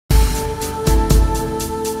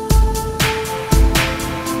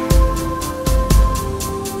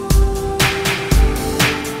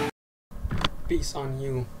Peace on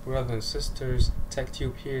you, brothers and sisters.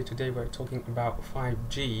 TechTube here. Today we're talking about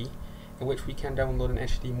 5G, in which we can download an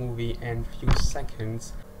HD movie in few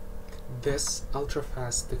seconds. This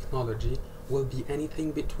ultra-fast technology will be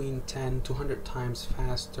anything between 10 to 100 times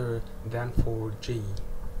faster than 4G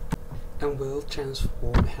and will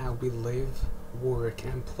transform how we live, work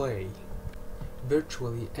and play.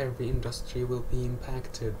 Virtually every industry will be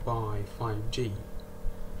impacted by 5G.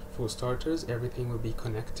 For starters, everything will be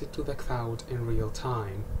connected to the cloud in real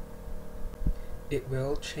time. It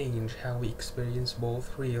will change how we experience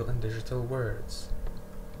both real and digital worlds.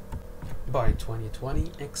 By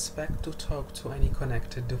 2020, expect to talk to any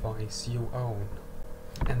connected device you own.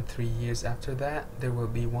 And 3 years after that, there will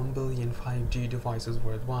be 1 billion 5G devices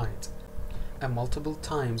worldwide, and multiple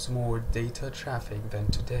times more data traffic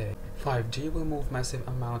than today. 5G will move massive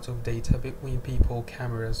amounts of data between people,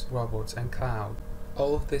 cameras, robots, and cloud.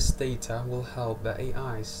 All of this data will help the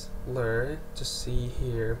AIs learn to see,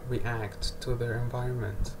 hear, react to their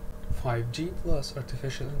environment. 5G plus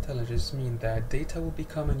artificial intelligence mean that data will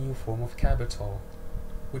become a new form of capital,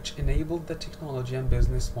 which enabled the technology and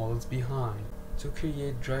business models behind to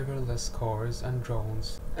create driverless cars and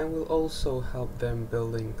drones, and will also help them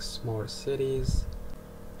building smart cities,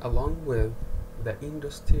 along with the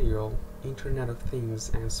industrial Internet of Things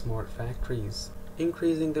and smart factories,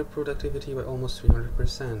 increasing their productivity by almost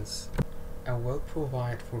 300%, and will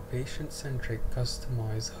provide for patient-centric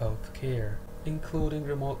customized health care, including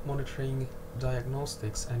remote monitoring,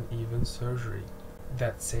 diagnostics, and even surgery.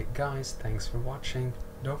 That's it guys, thanks for watching.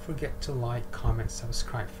 Don't forget to like, comment,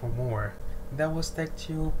 subscribe for more. That was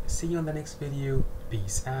TechTube. See you on the next video.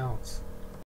 Peace out.